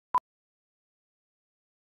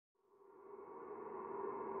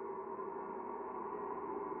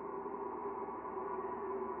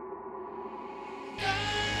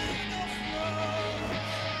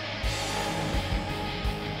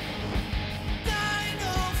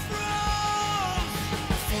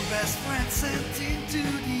sent into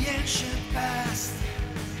the ancient past,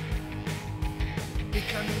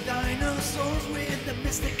 becoming dinosaurs with the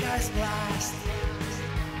mystic ice blast.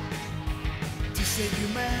 To save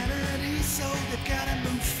humanity, so they've gotta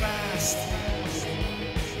move fast.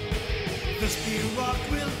 The spear rock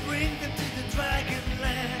will bring them to the dragon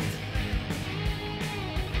land.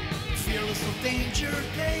 Fearless of danger,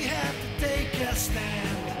 they have to take a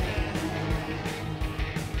stand.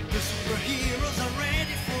 The superheroes are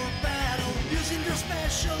ready for battle, using their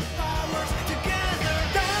special powers together.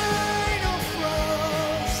 Dinofroz,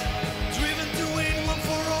 driven to win one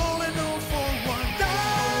for all and all for one.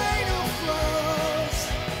 Dinofroz,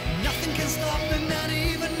 nothing can stop them, not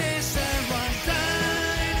even Neceron.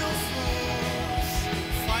 Dinofroz,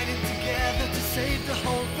 fighting together to save the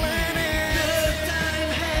whole planet. The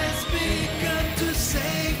time has begun to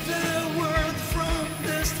save the world from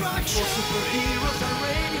destruction. Four superheroes are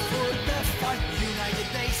ready for the fight. United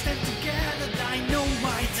they stand together,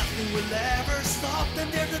 dynamite. Nothing will ever stop them,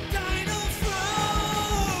 they're the Dinofroz.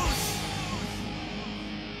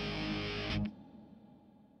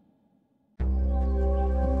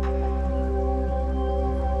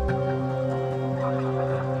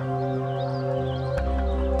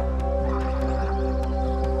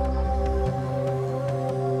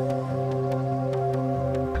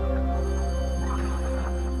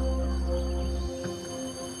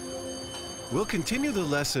 We'll continue the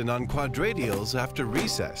lesson on quadradials after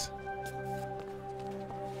recess.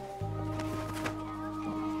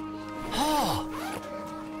 Oh!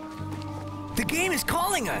 The game is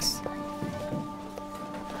calling us!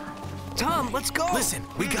 Tom, let's go! Listen,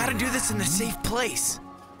 we gotta do this in a safe place.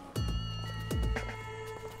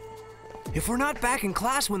 If we're not back in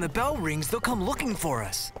class when the bell rings, they'll come looking for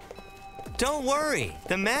us. Don't worry.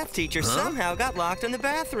 The math teacher somehow got locked in the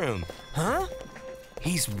bathroom. Huh?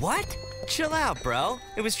 He's what? Chill out, bro.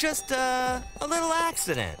 It was just, a little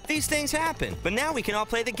accident. These things happen, but now we can all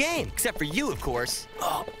play the game. Except for you, of course.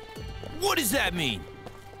 What does that mean?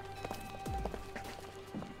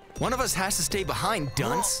 One of us has to stay behind,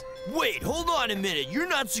 dunce. Wait, hold on a minute. You're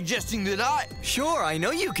not suggesting that I... Sure, I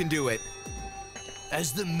know you can do it.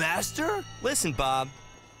 As the master? Listen, Bob.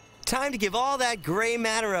 Time to give all that gray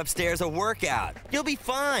matter upstairs a workout. You'll be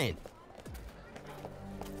fine.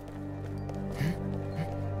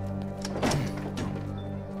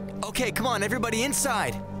 Okay, come on, everybody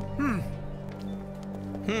inside.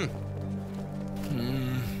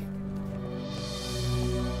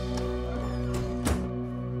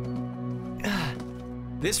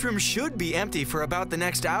 This room should be empty for about the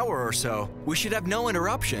next hour or so. We should have no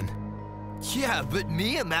interruption. Yeah, but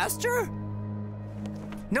me, a master?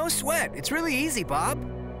 No sweat. It's really easy, Bob.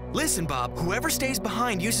 Listen, Bob, whoever stays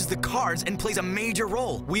behind uses the cards and plays a major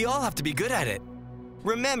role. We all have to be good at it.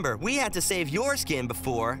 Remember, we had to save your skin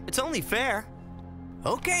before. It's only fair.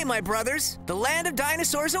 Okay, my brothers. The Land of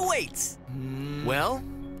Dinosaurs awaits. Well?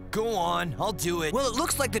 Go on, I'll do it. Well, it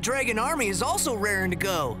looks like the Dragon Army is also raring to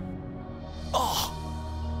go. Oh!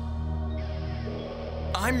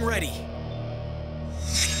 I'm ready.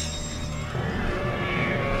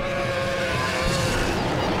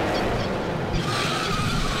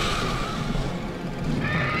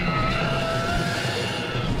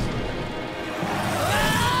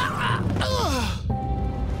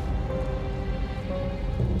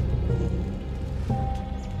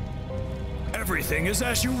 Everything is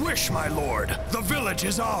as you wish, my lord. The village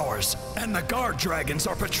is ours, and the guard dragons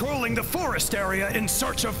are patrolling the forest area in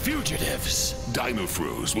search of fugitives.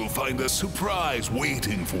 Dinofroz will find a surprise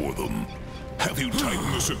waiting for them. Have you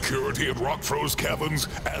tightened the security at Rockfroz cabins,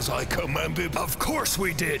 as I commanded? Of course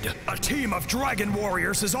we did. A team of dragon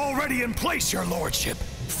warriors is already in place, your lordship.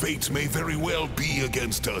 Fates may very well be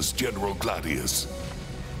against us, General Gladius.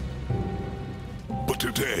 But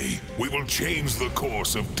today, we will change the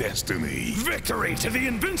course of destiny. Victory to the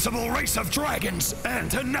invincible race of dragons and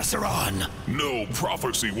to Neceron! No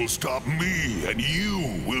prophecy will stop me, and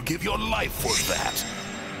you will give your life for that.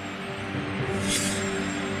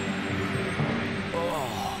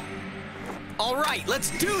 All right,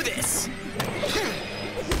 let's do this!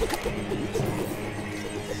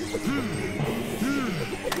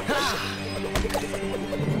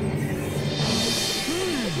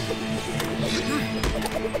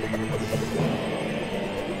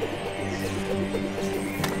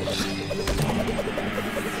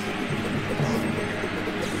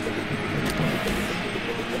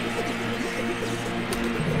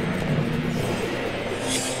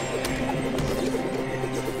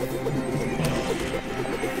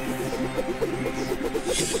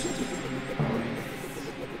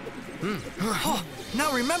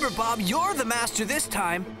 Now remember, Bob, you're the master this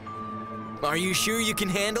time. Are you sure you can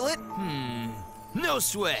handle it? No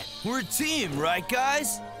sweat. We're a team, right,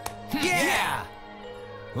 guys? Yeah!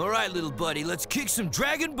 All right, little buddy, let's kick some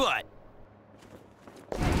dragon butt.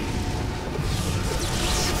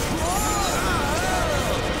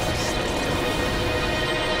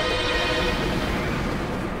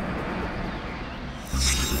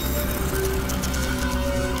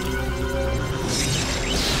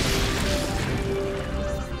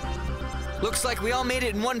 Looks like we all made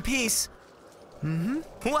it in one piece.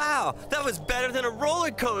 Wow, that was better than a roller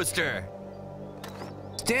coaster.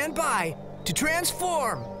 Stand by to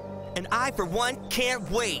transform. And I, for one, can't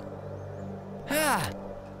wait.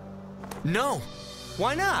 No.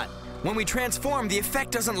 Why not? When we transform, the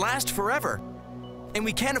effect doesn't last forever. And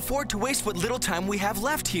we can't afford to waste what little time we have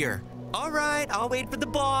left here. All right, I'll wait for the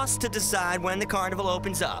boss to decide when the carnival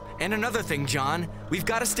opens up. And another thing, John, we've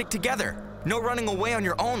got to stick together. No running away on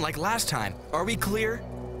your own like last time. Are we clear?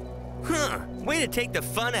 Way to take the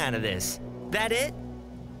fun out of this. That it?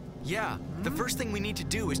 Yeah. The first thing we need to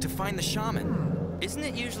do is to find the shaman. Isn't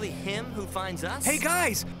it usually him who finds us? Hey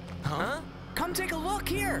guys, Huh? come take a look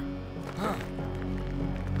here.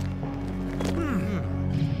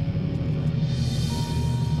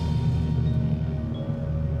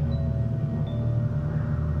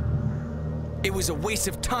 It was a waste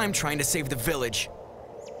of time trying to save the village.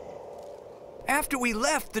 After we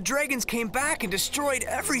left, the dragons came back and destroyed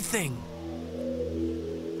everything.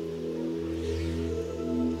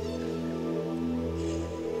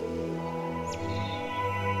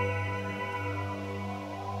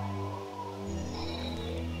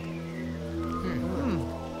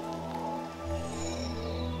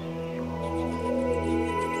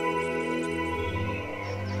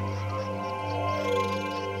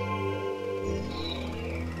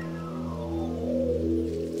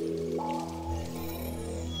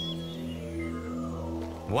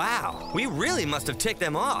 Wow, we really must have ticked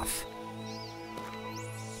them off.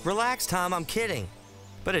 Relax, Tom, I'm kidding.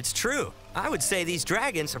 But it's true. I would say these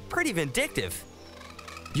dragons are pretty vindictive.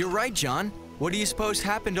 You're right, John. What do you suppose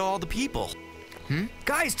happened to all the people?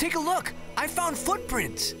 Guys, take a look. I found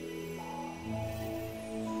footprints.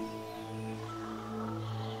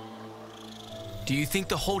 Do you think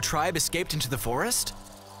the whole tribe escaped into the forest?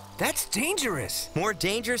 That's dangerous. More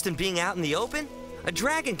dangerous than being out in the open? A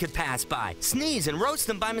dragon could pass by, sneeze, and roast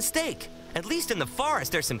them by mistake. At least in the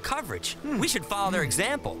forest, there's some coverage. We should follow their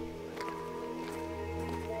example.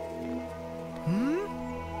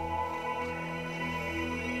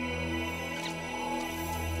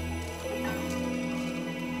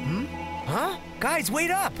 Huh? Guys,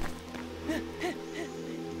 wait up.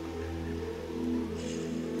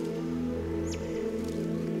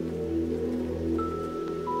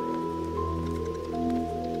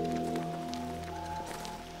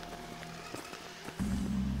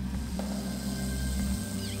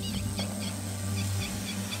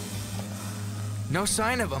 No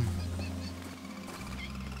sign of them.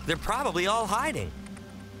 They're probably all hiding.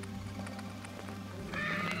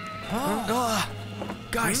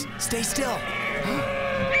 Guys, stay still.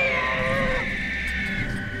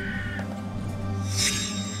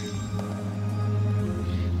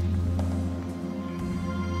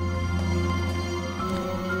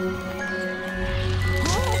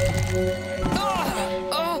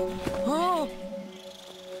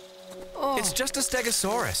 It's just a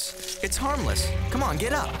stegosaurus. It's harmless. Come on,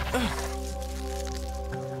 get up.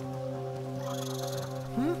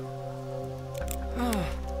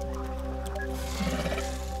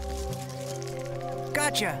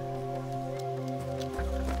 Gotcha.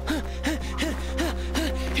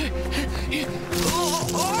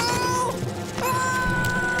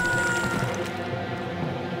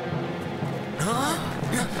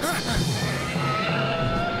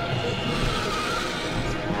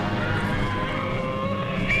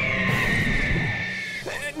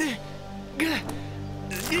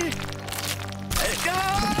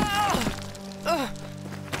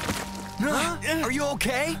 Are you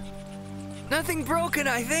okay? Nothing broken,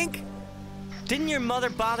 I think. Didn't your mother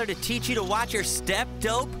bother to teach you to watch your step,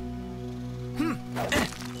 dope?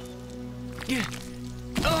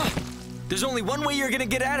 There's only one way you're gonna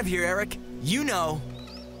get out of here, Eric. You know.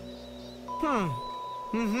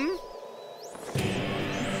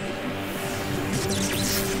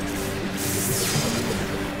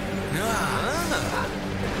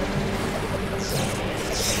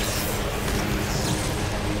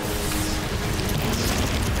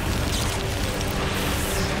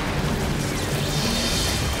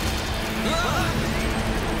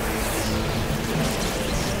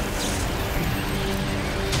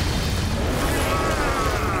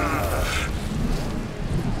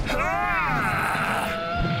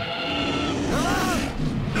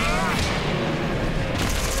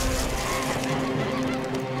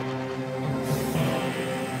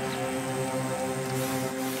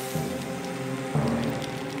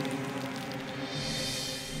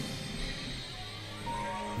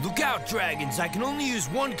 Look out, dragons. I can only use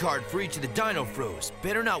one card for each of the Dinofroz.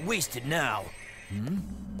 Better not waste it now.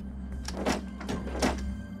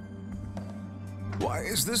 Why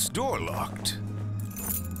is this door locked?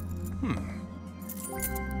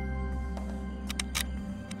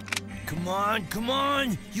 Come on, come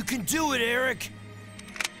on! You can do it, Eric!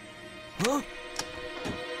 Huh?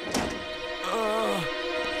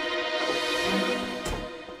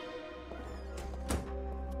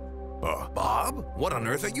 Bob? What on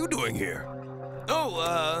earth are you doing here?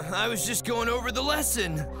 I was just going over the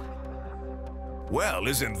lesson. Well,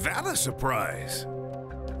 isn't that a surprise?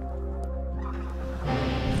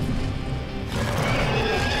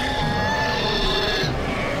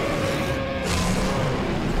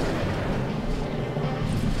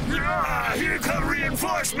 Here come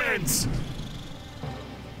reinforcements!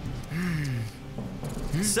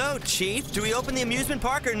 So, Chief, do we open the amusement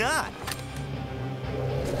park or not?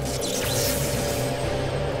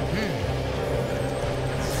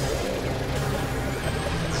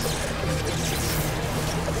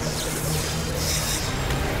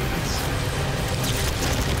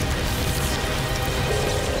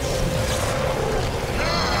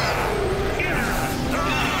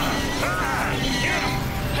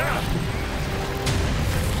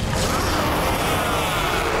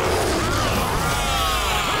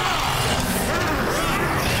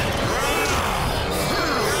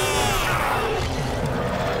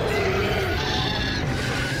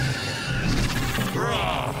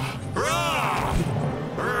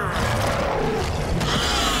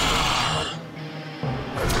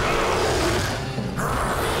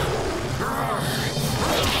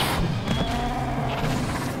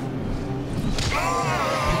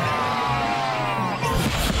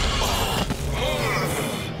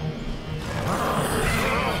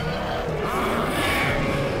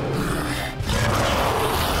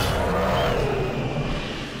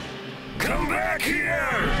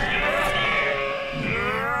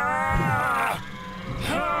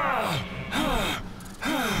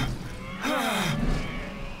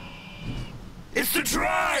 It's the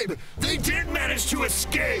tribe! They did manage to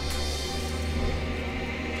escape!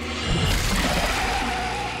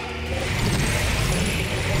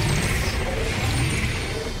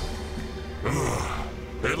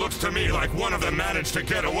 It looks to me like one of them managed to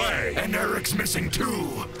get away. And Eric's missing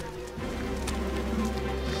too.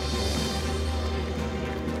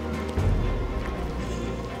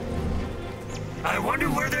 I wonder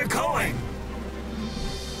where they're going.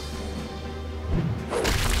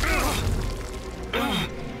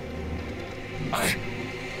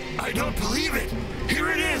 I don't believe it! Here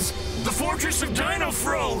it is! The Fortress of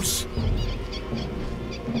Dinofroz!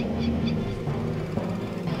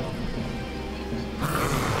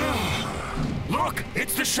 Look!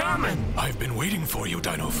 It's the Shaman! I've been waiting for you,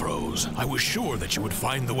 Dinofroz. I was sure that you would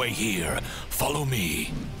find the way here. Follow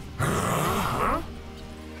me. Huh?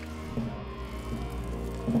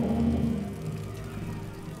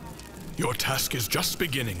 Your task is just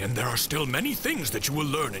beginning, and there are still many things that you will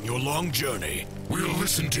learn in your long journey. We'll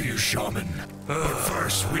listen to you, Shaman. But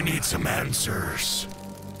first, we need some answers.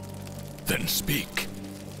 Then speak.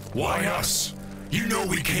 Why us? You know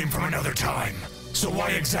we came from another time. So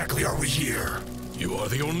why exactly are we here? You are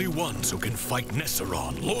the only ones who can fight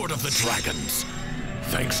Neceron, Lord of the Dragons.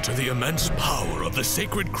 Thanks to the immense power of the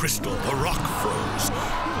sacred crystal, the Rockfroz,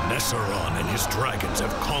 Neceron and his dragons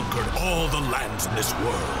have conquered all the lands in this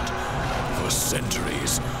world. For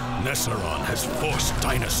centuries, Neceron has forced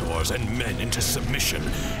dinosaurs and men into submission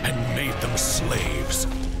and made them slaves.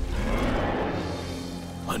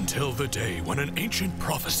 Until the day when an ancient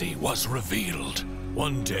prophecy was revealed.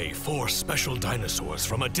 One day, 4 special dinosaurs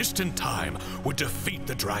from a distant time would defeat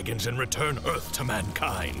the dragons and return Earth to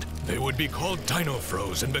mankind. They would be called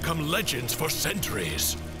Dinofroz and become legends for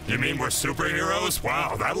centuries. You mean we're superheroes?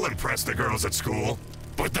 Wow, that'll impress the girls at school.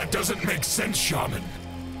 But that doesn't make sense, Shaman.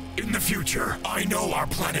 In the future, I know our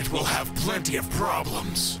planet will have plenty of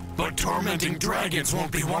problems. But tormenting dragons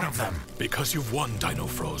won't be one of them. Because you've won,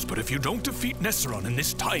 Dinofroz, but if you don't defeat Neceron in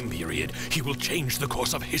this time period, he will change the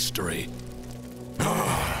course of history.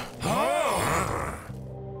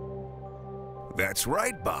 That's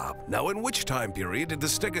right, Bob. Now, in which time period did the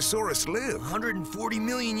Stegosaurus live? 140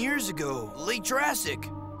 million years ago, late Jurassic.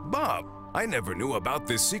 Bob, I never knew about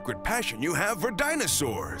this secret passion you have for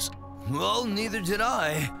dinosaurs. Well, neither did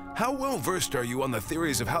I. How well versed are you on the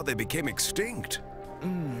theories of how they became extinct?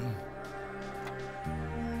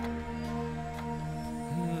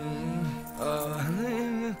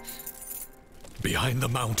 Behind the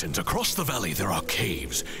mountains, across the valley, there are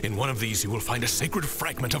caves. In one of these, you will find a sacred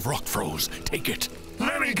fragment of Rockfroz. Take it.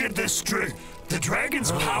 Let me me get this straight. The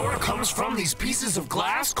dragon's power comes from these pieces of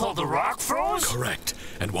glass called the Rockfroz? Correct.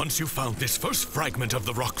 And once you've found this first fragment of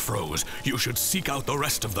the Rockfroz, you should seek out the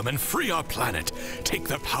rest of them and free our planet. Take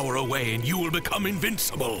their power away and you will become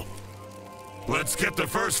invincible. Let's get the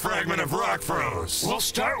first fragment of Rockfroz. We'll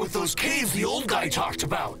start with those caves the old guy talked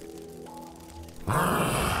about.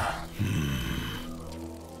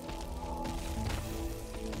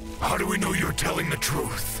 How do we know you're telling the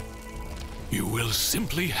truth? You will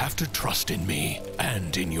simply have to trust in me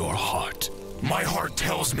and in your heart. My heart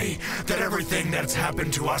tells me that everything that's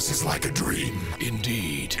happened to us is like a dream.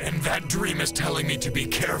 Indeed. And that dream is telling me to be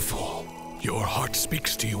careful. Your heart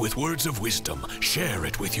speaks to you with words of wisdom. Share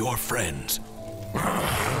it with your friends.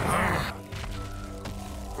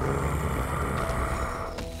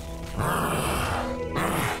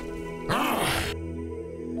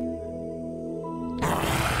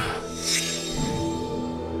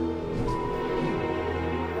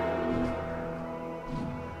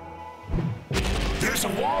 There's a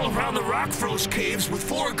wall around the Rockfroz caves with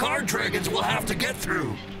 4 guard dragons we'll have to get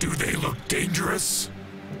through. Do they look dangerous?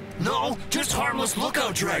 No, just harmless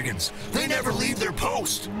lookout dragons. They never leave their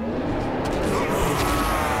post.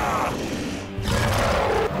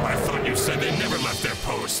 I thought you said they never left their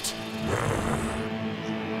post.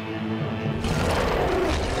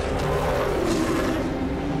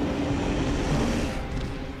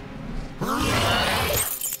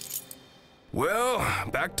 Well,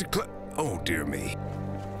 back to oh, dear me.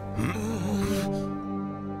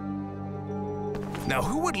 Now,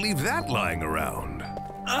 who would leave that lying around?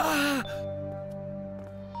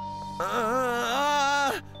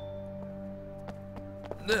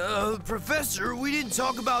 Professor, we didn't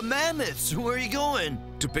talk about mammoths. Where are you going?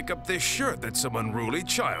 To pick up this shirt that some unruly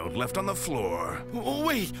child left on the floor. Oh,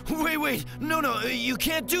 wait. No, you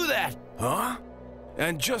can't do that. Huh?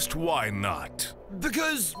 And just why not?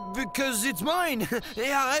 Because it's mine.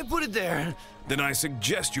 Yeah, I put it there. Then I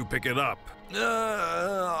suggest you pick it up.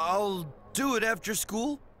 I'll do it after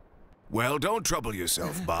school. Well, don't trouble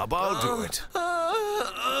yourself, Bob. I'll do it.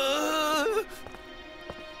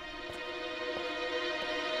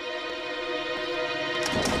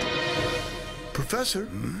 Professor,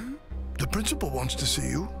 the principal wants to see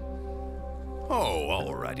you. Oh,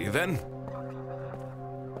 alrighty then.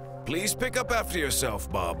 Please pick up after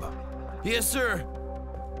yourself, Bob. Yes, sir.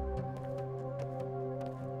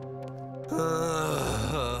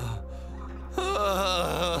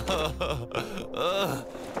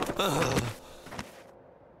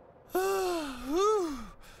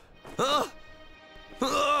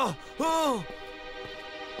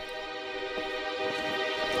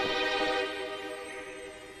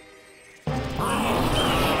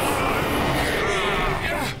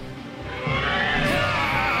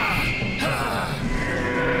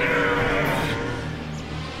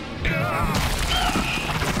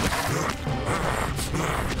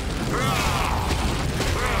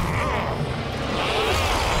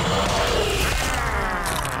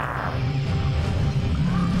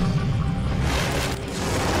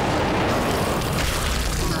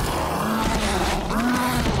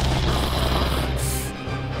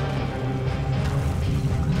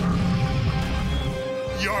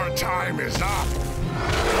 Your time is up.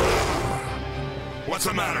 What's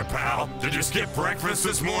the matter, pal? Did you skip breakfast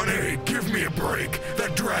this morning? Hey, give me a break.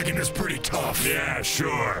 That dragon is pretty tough. Yeah,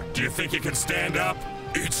 sure. Do you think you can stand up?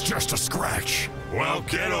 It's just a scratch. Well,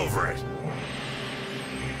 get over it.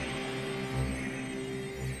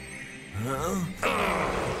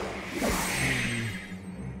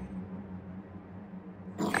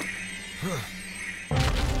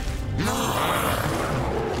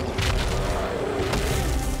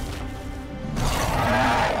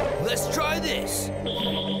 Let's try this.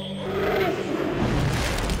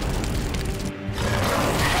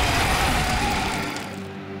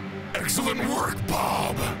 Excellent work,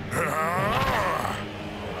 Bob.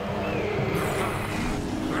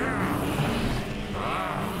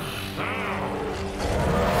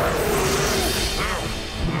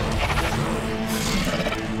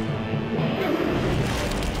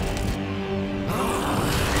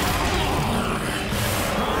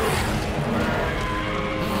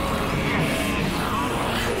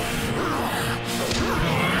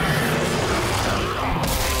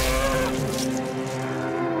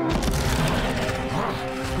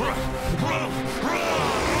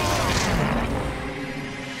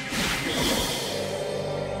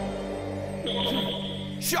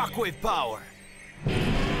 Shockwave power.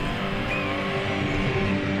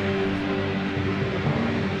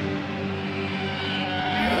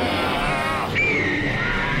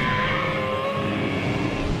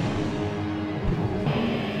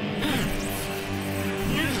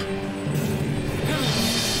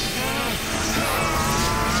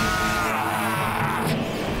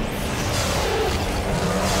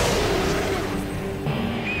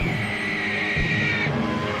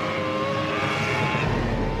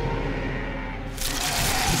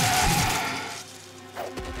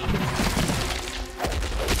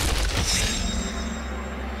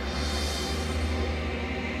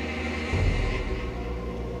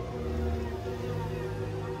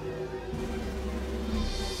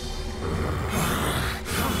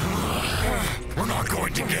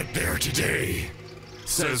 going to get there today.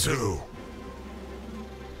 Says who?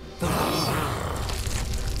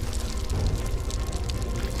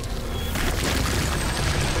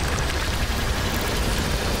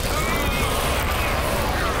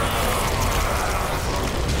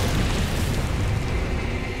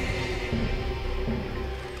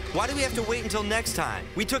 Why do we have to wait until next time?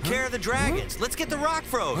 We took care of the dragons. Let's get the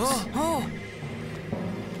Rockfroz.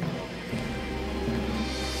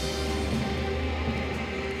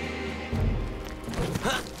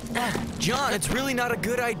 John, it's really not a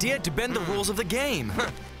good idea to bend the rules of the game.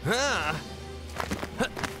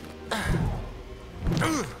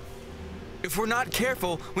 If we're not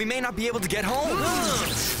careful, we may not be able to get home.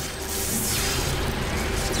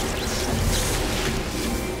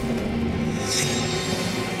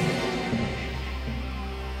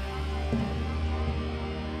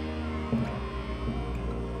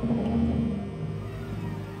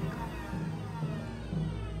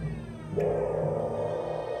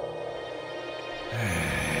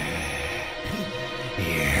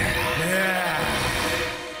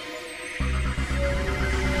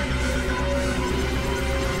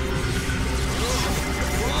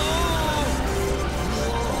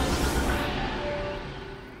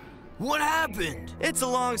 What happened? It's a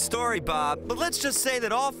long story, Bob, but let's just say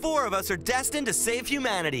that all four of us are destined to save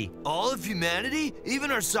humanity. All of humanity? Even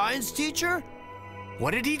our science teacher?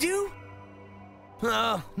 What did he do?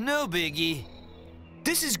 Oh, no biggie.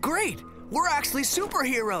 This is great. We're actually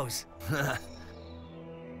superheroes.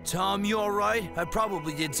 Tom, you all right? I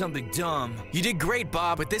probably did something dumb. You did great,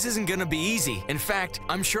 Bob, but this isn't gonna be easy. In fact,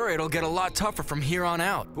 I'm sure it'll get a lot tougher from here on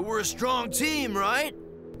out. But we're a strong team, right?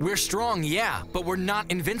 We're strong, yeah, but we're not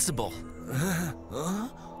invincible.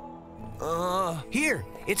 Here,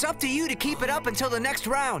 it's up to you to keep it up until the next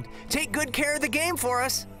round. Take good care of the game for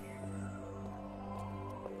us.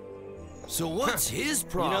 So what's his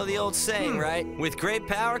problem? You know the old saying, right? With great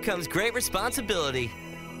power comes great responsibility.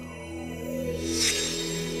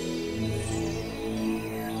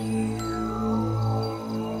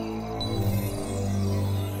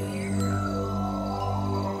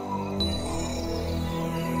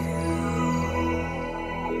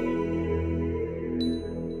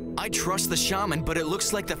 I trust the Shaman, but it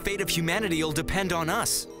looks like the fate of humanity will depend on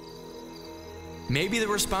us. Maybe the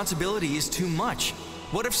responsibility is too much.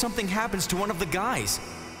 What if something happens to one of the guys?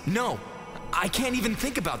 No, I can't even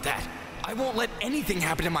think about that. I won't let anything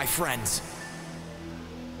happen to my friends.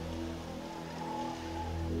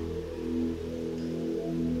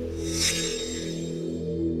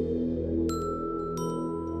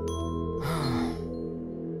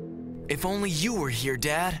 If only you were here,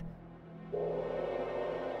 Dad.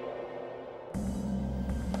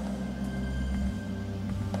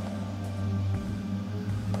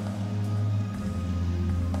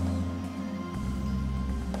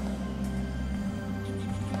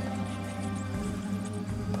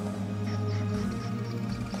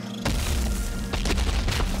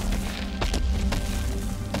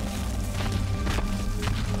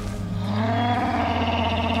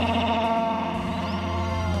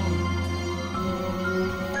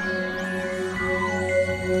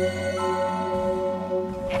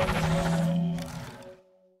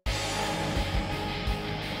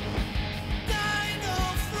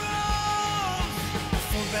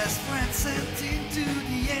 Best friends sent into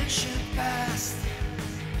the ancient past,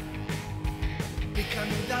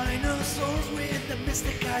 becoming dinosaurs with the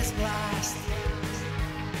mystic eyes blast.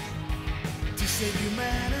 To save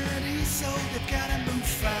humanity, so they've gotta move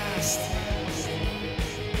fast.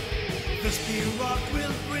 The spear rock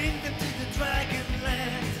will bring them to the dragon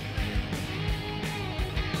land.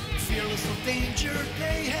 Fearless of danger,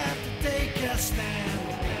 they have to take a stand.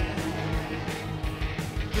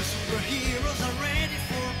 The superheroes are ready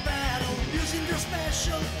for battle, using their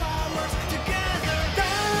special powers together.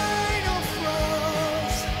 Dinofroz,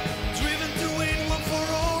 driven to win one for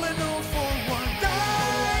all and all for one.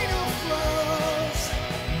 Dinofroz,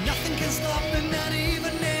 nothing can stop them, not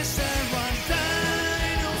even Neceron.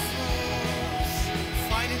 Dinofroz,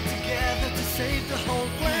 fighting together to save the whole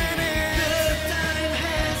planet. The time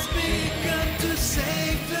has begun to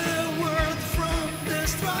save the world from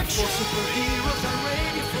destruction. For superheroes